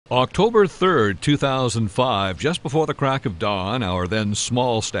October 3rd, 2005, just before the crack of dawn, our then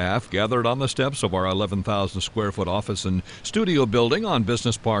small staff gathered on the steps of our 11,000 square foot office and studio building on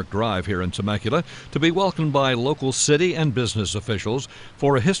Business Park Drive here in Temecula to be welcomed by local city and business officials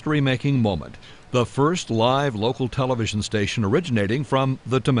for a history-making moment. The first live local television station originating from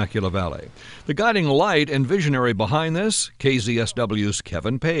the Temecula Valley. The guiding light and visionary behind this, KZSW's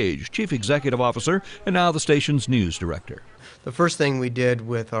Kevin Page, Chief Executive Officer and now the station's news director. The first thing we did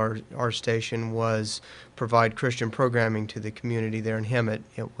with our station was provide Christian programming to the community there in Hemet.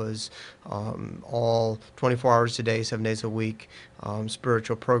 It was all 24 hours a day, 7 days a week,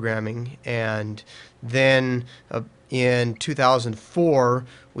 spiritual programming. And then in 2004,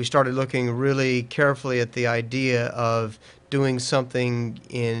 we started looking really carefully at the idea of doing something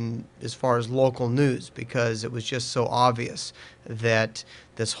in as far as local news, because it was just so obvious that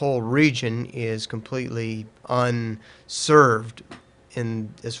this whole region is completely unserved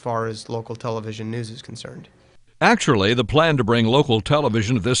in as far as local television news is concerned. Actually, the plan to bring local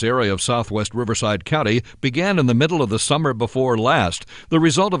television to this area of southwest Riverside County began in the middle of the summer before last, the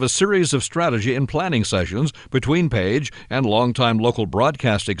result of a series of strategy and planning sessions between Page and longtime local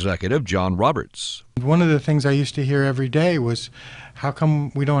broadcast executive John Roberts. One of the things I used to hear every day was, how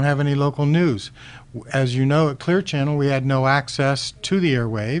come we don't have any local news? As you know, at Clear Channel, we had no access to the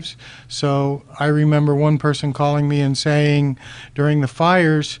airwaves. So I remember one person calling me and saying, during the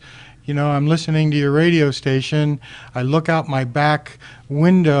fires, you know, I'm listening to your radio station. I look out my back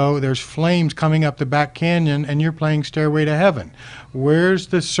window, there's flames coming up the back canyon, and you're playing Stairway to Heaven. Where's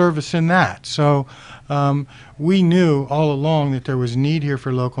the service in that? So we knew all along that there was need here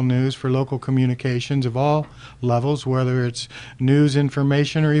for local news, for local communications of all levels, whether it's news,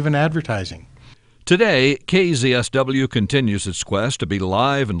 information, or even advertising. Today, KZSW continues its quest to be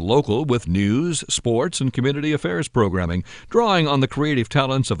live and local with news, sports, and community affairs programming, drawing on the creative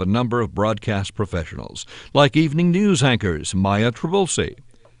talents of a number of broadcast professionals, like evening news anchors Maya Trabulsi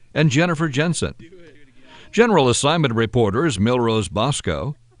and Jennifer Jensen, general assignment reporters Milrose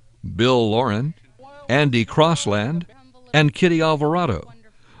Bosco, Bill Lauren, Andy Crossland, and Kitty Alvarado,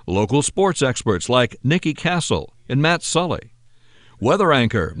 local sports experts like Nikki Castle and Matt Sully, weather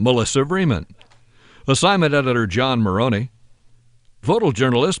anchor Melissa Vreeman, assignment editor John Maroney,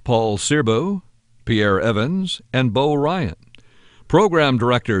 photojournalist Paul Sirbo, Pierre Evans, and Bo Ryan, program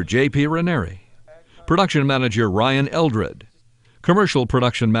director J.P. Ranieri, production manager Ryan Eldred, commercial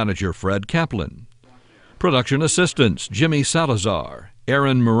production manager Fred Kaplan, production assistants Jimmy Salazar,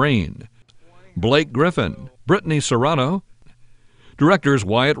 Aaron Marine, Blake Griffin, Brittany Serrano, directors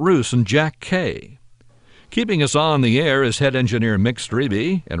Wyatt Roos and Jack Kay. Keeping us on the air is head engineer Mick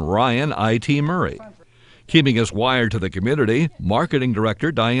Strebe and Ryan I.T. Murray. Keeping us wired to the community, marketing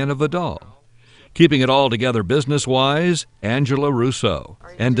director Diana Vidal. Keeping it all together business-wise, Angela Russo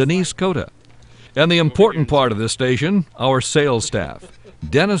and Denise Cota. And the important part of this station, our sales staff,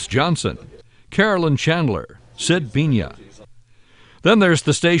 Dennis Johnson, Carolyn Chandler, Sid Pina. Then there's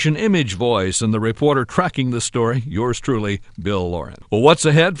the station image voice and the reporter tracking the story, yours truly, Bill Lauren. Well, what's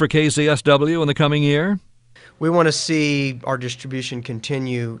ahead for KZSW in the coming year? We want to see our distribution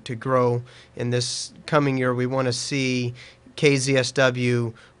continue to grow in this coming year. We want to see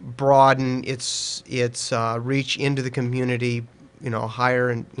KZSW broaden its reach into the community, higher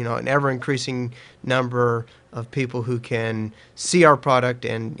and an ever-increasing number of people who can see our product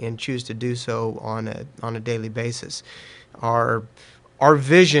and choose to do so on a daily basis. Our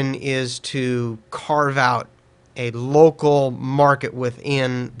vision is to carve out a local market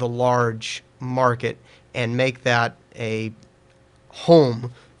within the large market and make that a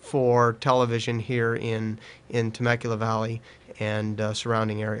home for television here in Temecula Valley and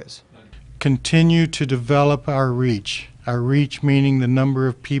surrounding areas. Continue to develop our reach meaning the number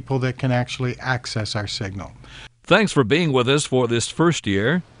of people that can actually access our signal. Thanks for being with us for this first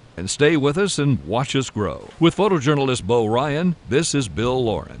year, and stay with us and watch us grow. With photojournalist Bo Ryan, this is Bill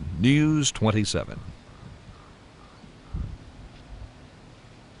Lauren, News 27.